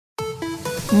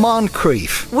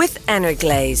Moncrief with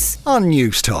Energlaze on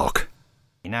News Talk.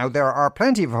 Now, there are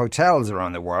plenty of hotels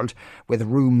around the world with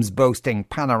rooms boasting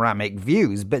panoramic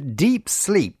views, but Deep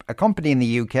Sleep, a company in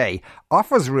the UK,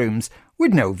 offers rooms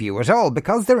with no view at all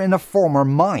because they're in a former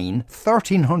mine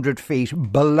 1,300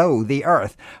 feet below the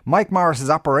earth. Mike Morris is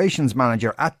operations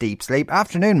manager at Deep Sleep.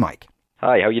 Afternoon, Mike.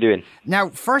 Hi, how are you doing? Now,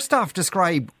 first off,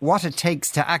 describe what it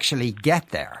takes to actually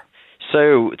get there.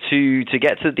 So to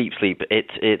get to Deep Sleep,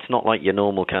 it's not like your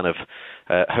normal kind of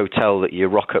hotel that you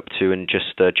rock up to and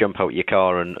just jump out your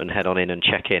car and head on in and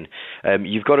check in.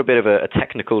 You've got a bit of a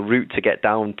technical route to get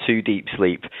down to Deep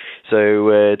Sleep.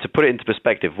 So to put it into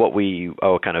perspective,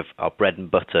 our bread and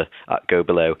butter at Go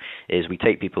Below is we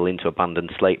take people into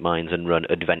abandoned slate mines and run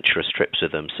adventurous trips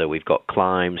with them. So we've got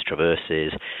climbs,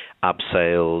 traverses,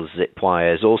 abseils, zip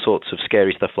wires, all sorts of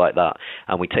scary stuff like that,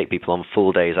 and we take people on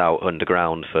full days out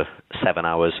underground for 7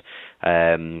 hours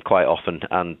quite often,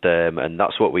 and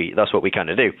that's what we kind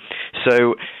of do.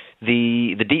 So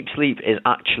the Deep Sleep is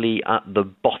actually at the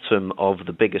bottom of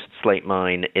the biggest slate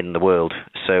mine in the world.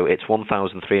 So it's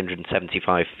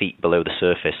 1,375 feet below the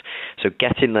surface. So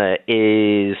getting there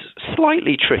is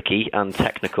slightly tricky and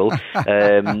technical.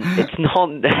 It's not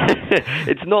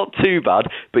it's not too bad,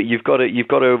 but you've got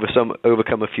to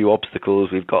overcome a few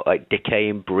obstacles. We've got like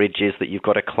decaying bridges that you've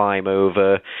got to climb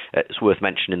over. It's worth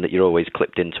mentioning that you're always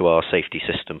clipped into our safety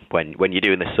system when you're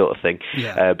doing this sort of thing.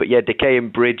 Yeah. But yeah, decaying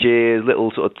bridges,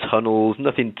 little sort of tunnels,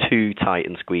 nothing too tight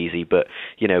and squeezy, but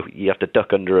you have to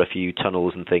duck under a few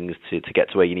tunnels and things to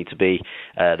get to where you need to be.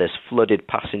 There's flooded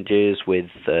passages with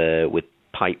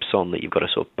pipes on that you've got to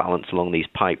sort of balance along these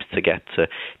pipes to get to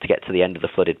the end of the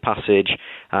flooded passage,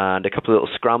 and a couple of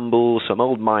little scrambles, some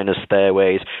old miners'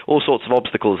 stairways, all sorts of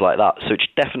obstacles like that. So it's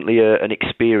definitely an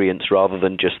experience rather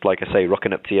than just, like I say,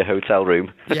 rocking up to your hotel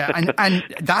room. Yeah, and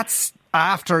that's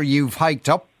after you've hiked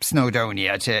up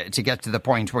Snowdonia to get to the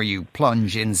point where you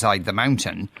plunge inside the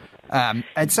mountain. And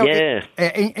so yeah.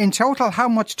 In total, how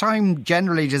much time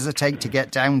generally does it take to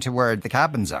get down to where the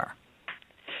cabins are?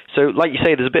 So, like you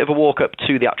say, there's a bit of a walk up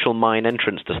to the actual mine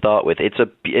entrance to start with. It's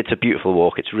a beautiful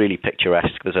walk. It's really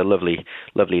picturesque. There's a lovely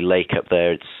lake up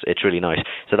there. It's really nice.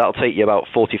 So that'll take you about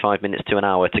 45 minutes to an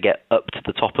hour to get up to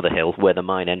the top of the hill where the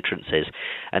mine entrance is.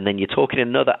 And then you're talking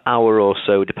another hour or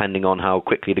so, depending on how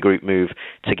quickly the group move,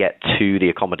 to get to the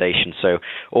accommodation. So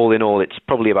all in all, it's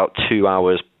probably about 2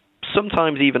 hours,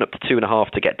 sometimes even up to 2.5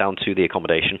 to get down to the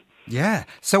accommodation. Yeah.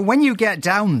 So when you get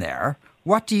down there,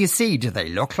 what do you see? Do they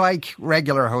look like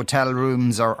regular hotel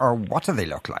rooms, or what do they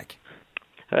look like?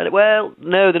 Well,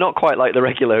 no, they're not quite like the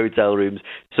regular hotel rooms.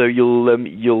 So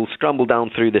you'll scramble down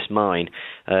through this mine.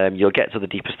 You'll get to the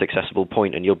deepest accessible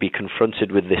point, and you'll be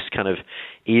confronted with this kind of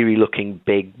eerie-looking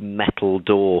big metal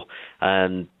door.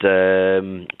 And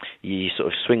you sort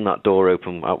of swing that door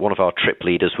open. One of our trip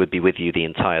leaders would be with you the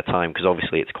entire time, because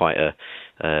obviously it's quite a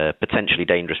potentially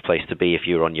dangerous place to be if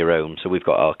you're on your own. So we've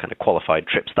got our kind of qualified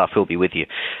trip staff who'll be with you,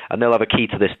 and they'll have a key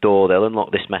to this door. They'll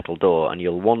unlock this metal door, and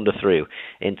you'll wander through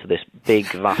into this big,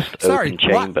 vast open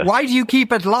chamber. Why do you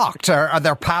keep it locked? Are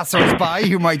there passers-by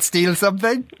who might steal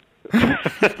something?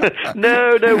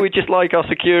 No, we just like our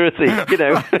security.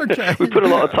 Okay. We put a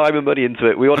lot of time and money into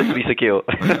it. We want it to be secure.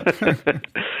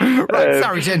 Right,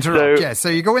 sorry to interrupt. So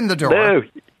you go in the door.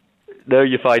 No,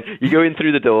 you're fine. You go in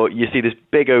through the door, you see this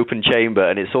big open chamber,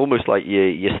 and it's almost like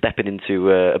you're stepping into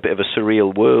a bit of a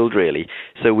surreal world, really.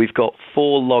 So we've got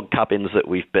 4 log cabins that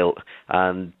we've built,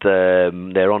 and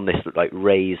they're on this like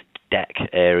raised deck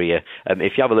area.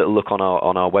 If you have a little look on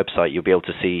our website, you'll be able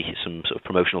to see some sort of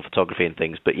promotional photography and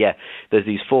things. But yeah, there's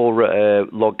these 4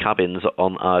 log cabins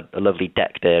on a lovely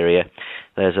decked area.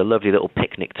 There's a lovely little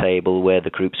picnic table where the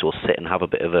groups will sit and have a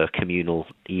bit of a communal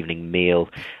evening meal.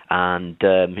 And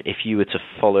if you were to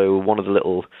follow one of the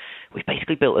little, we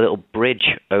basically built a little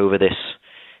bridge over this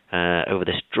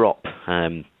drop.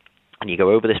 And you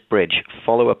go over this bridge,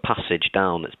 follow a passage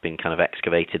down that's been kind of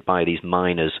excavated by these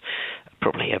miners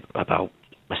probably about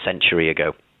a century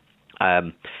ago.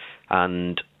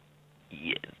 And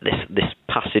this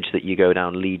passage that you go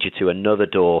down leads you to another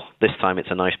door. This time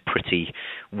it's a nice pretty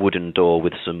wooden door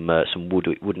with some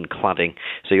wooden cladding.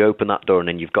 So you open that door, and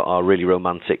then you've got our really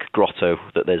romantic grotto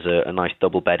that there's a nice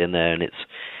double bed in there, and it's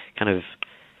kind of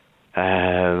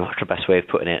what's the best way of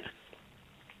putting it?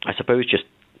 I suppose just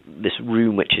this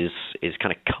room which is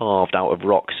kind of carved out of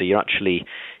rock, so you're actually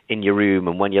in your room,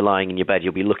 and when you're lying in your bed,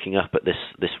 you'll be looking up at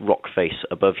this rock face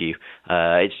above you.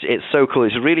 It's so cool.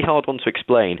 It's a really hard one to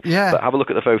explain. Yeah. But have a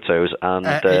look at the photos, and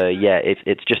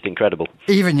it's just incredible.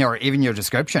 Even your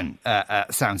description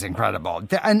sounds incredible.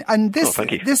 And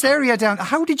this area down.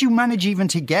 How did you manage even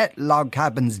to get log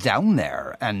cabins down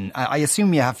there? And I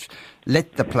assume you have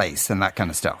lit the place and that kind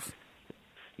of stuff.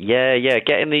 Yeah.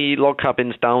 Getting the log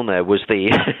cabins down there was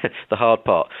the the hard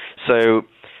part. So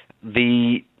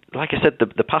like I said,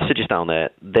 the passages down there,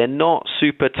 they're not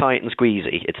super tight and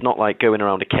squeezy. It's not like going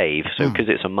around a cave. So because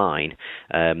it's a mine,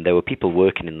 there were people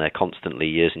working in there constantly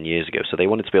years and years ago. So they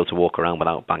wanted to be able to walk around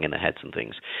without banging their heads and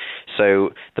things.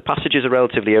 So the passages are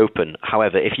relatively open.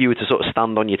 However, if you were to sort of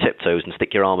stand on your tiptoes and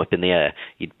stick your arm up in the air,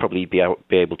 you'd probably be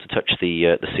able to touch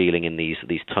the ceiling in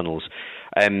these tunnels.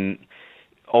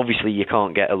 Obviously, you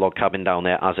can't get a log cabin down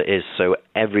there as it is, so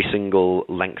every single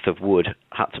length of wood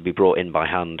had to be brought in by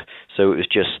hand. So it was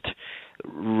just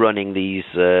running this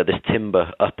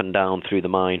timber up and down through the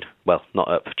mine. Well, not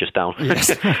up, just down. Yes.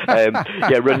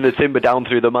 Running the timber down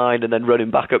through the mine and then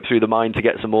running back up through the mine to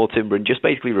get some more timber, and just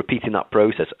basically repeating that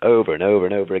process over and over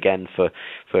and over again for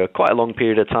quite a long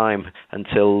period of time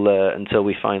until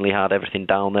we finally had everything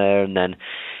down there. And then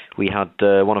we had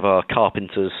one of our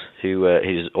carpenters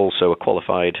who's also a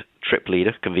qualified trip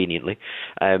leader, conveniently,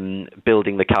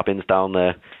 building the cabins down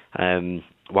there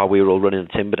while we were all running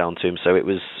the timber down to him. So it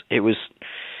was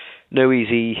no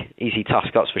easy task,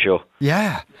 that's for sure.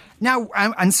 Yeah. Now,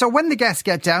 and so when the guests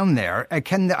get down there,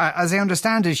 as I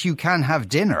understand it, you can have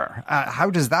dinner. How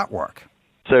does that work?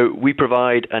 So we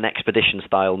provide an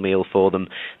expedition-style meal for them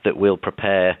that we'll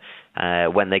prepare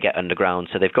when they get underground.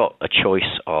 So they've got a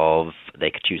choice of, they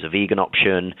could choose a vegan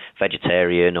option,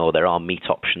 vegetarian, or there are meat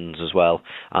options as well.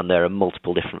 And there are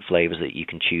multiple different flavours that you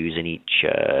can choose in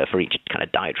for each kind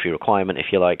of dietary requirement, if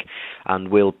you like. And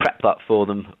we'll prep that for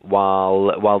them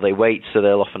while they wait. So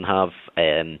they'll often have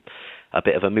a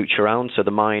bit of a mooch around. So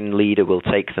the mine leader will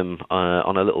take them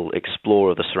on a little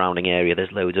explore of the surrounding area.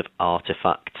 There's loads of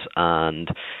artefacts and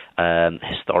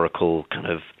historical kind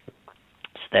of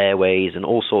stairways and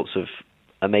all sorts of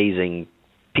amazing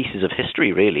pieces of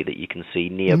history, really, that you can see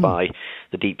nearby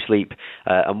the deep sleep.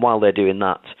 And while they're doing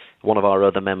that, one of our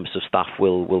other members of staff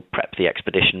will prep the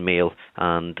expedition meal,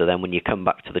 and then when you come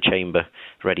back to the chamber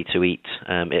ready to eat,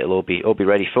 it'll all be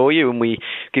ready for you, and we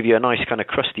give you a nice kind of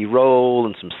crusty roll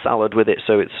and some salad with it,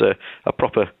 so it's a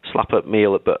proper slap-up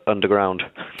meal but underground.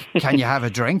 Can you have a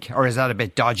drink, or is that a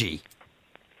bit dodgy?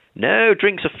 No,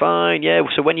 drinks are fine, yeah.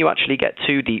 So when you actually get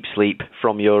to deep sleep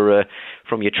from your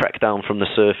trek down from the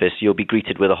surface, you'll be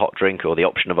greeted with a hot drink or the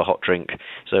option of a hot drink.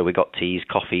 So we got teas,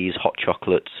 coffees, hot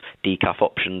chocolates, decaf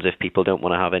options if people don't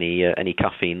want to have any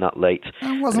caffeine that late.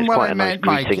 That wasn't what I meant,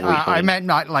 Mike. I meant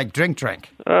not like drink.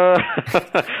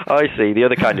 I see, the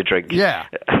other kind of drink. Yeah.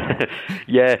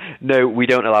 Yeah, no, we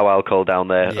don't allow alcohol down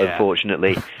there,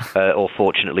 unfortunately, or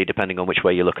fortunately, depending on which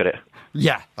way you look at it.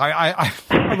 Yeah, I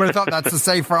would have thought that's a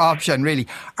safer option, really.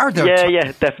 Are there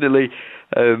yeah, definitely.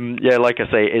 Like I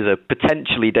say, it is a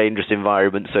potentially dangerous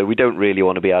environment, so we don't really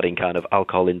want to be adding kind of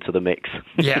alcohol into the mix.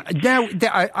 Yeah. Now,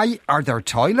 are there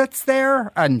toilets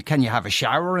there, and can you have a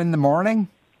shower in the morning?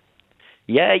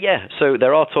 Yeah. So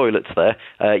there are toilets there.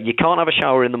 You can't have a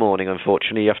shower in the morning,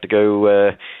 unfortunately. You have to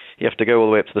go. You have to go all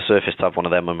the way up to the surface to have one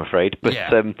of them, I'm afraid. But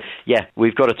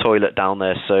we've got a toilet down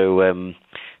there, so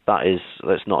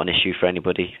that's not an issue for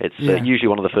anybody. It's usually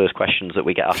one of the first questions that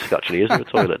we get asked, actually, is there a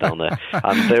toilet down there?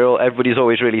 And everybody's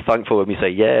always really thankful when we say,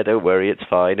 yeah, don't worry, it's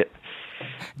fine.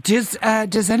 Does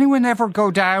anyone ever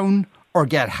go down or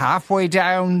get halfway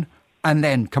down and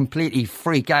then completely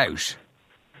freak out?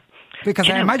 Because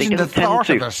I imagine the thought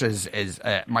of it is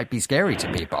might be scary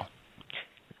to people.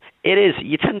 It is.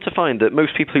 You tend to find that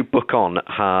most people who book on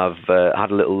have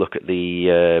had a little look at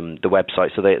the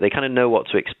website, so they kind of know what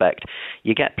to expect.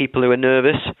 You get people who are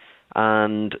nervous,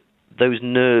 and those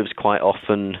nerves quite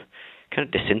often kind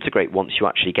of disintegrate once you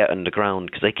actually get underground,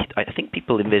 because I think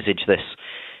people envisage this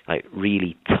like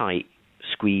really tight,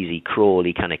 squeezy,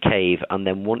 crawly kind of cave, and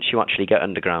then once you actually get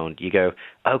underground, you go,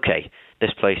 okay,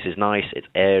 this place is nice, it's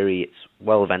airy, it's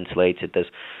well ventilated, there's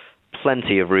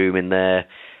plenty of room in there.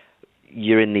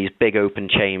 You're in these big open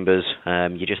chambers.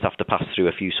 You just have to pass through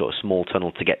a few sort of small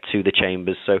tunnels to get to the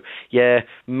chambers. So, yeah,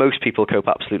 most people cope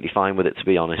absolutely fine with it, to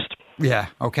be honest. Yeah,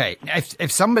 okay. If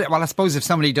somebody, I suppose if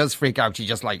somebody does freak out, you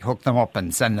just like hook them up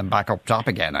and send them back up top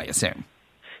again, I assume.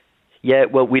 Yeah,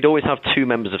 well, we'd always have 2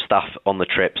 members of staff on the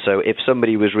trip. So if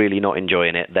somebody was really not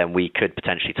enjoying it, then we could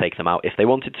potentially take them out if they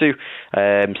wanted to.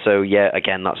 So yeah,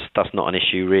 again, that's not an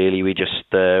issue really. We just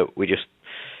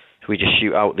we just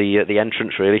shoot out the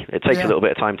entrance, really. It takes a little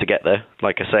bit of time to get there,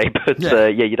 like I say, but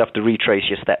you'd have to retrace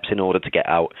your steps in order to get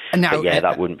out. Now, but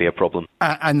that wouldn't be a problem.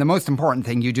 And the most important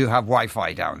thing, you do have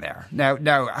Wi-Fi down there. Now,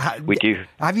 we do.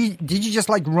 Did you just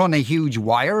like run a huge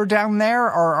wire down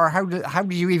there, or how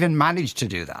did you even manage to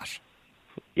do that?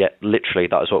 Yeah, literally,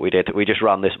 that is what we did. We just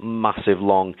ran this massive,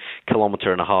 long 1.5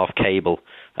 kilometre cable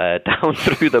down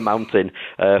through the mountain,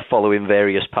 following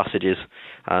various passages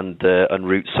and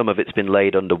routes. Some of it's been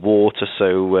laid underwater,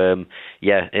 so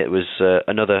it was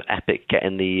another epic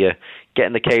getting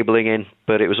the cabling in,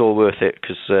 but it was all worth it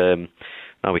because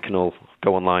now we can all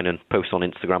go online and post on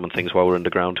Instagram and things while we're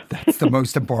underground. That's the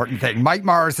most important thing. Mike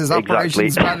Morris is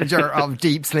Operations Manager of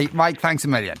Deep Sleep. Mike, thanks a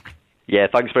million. Yeah,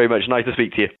 thanks very much. Nice to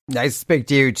speak to you. Nice to speak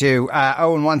to you too.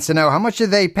 Owen wants to know, how much do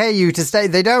they pay you to stay?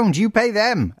 They don't. You pay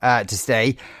them to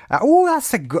stay.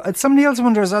 That's a good... Somebody else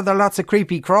wonders, are there lots of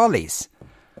creepy crawlies?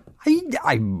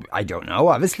 I don't know,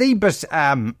 obviously, but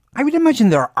I would imagine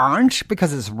there aren't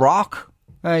because it's rock.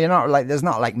 There's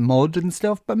not like mud and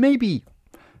stuff, but maybe...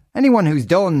 Anyone who's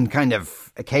done kind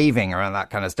of a caving or that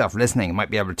kind of stuff listening might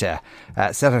be able to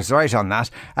set us right on that.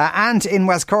 Ant in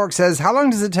West Cork says, how long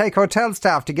does it take hotel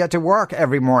staff to get to work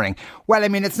every morning? Well, I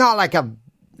mean, it's not like a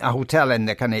hotel in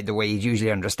the kind of the way you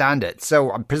usually understand it.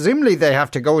 So presumably they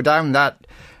have to go down that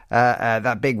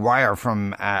big wire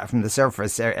from the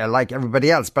surface like everybody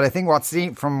else. But I think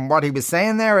from what he was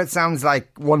saying there, it sounds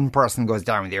like one person goes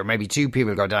down with you, or maybe two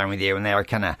people go down with you, and they'll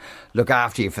kind of look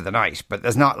after you for the night. But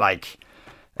there's not like...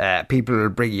 people will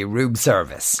bring you room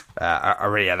service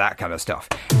or any of that kind of stuff.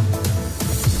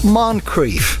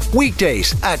 Moncrief,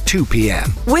 weekdays at 2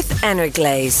 p.m. with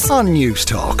Energlaze on News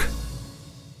Talk.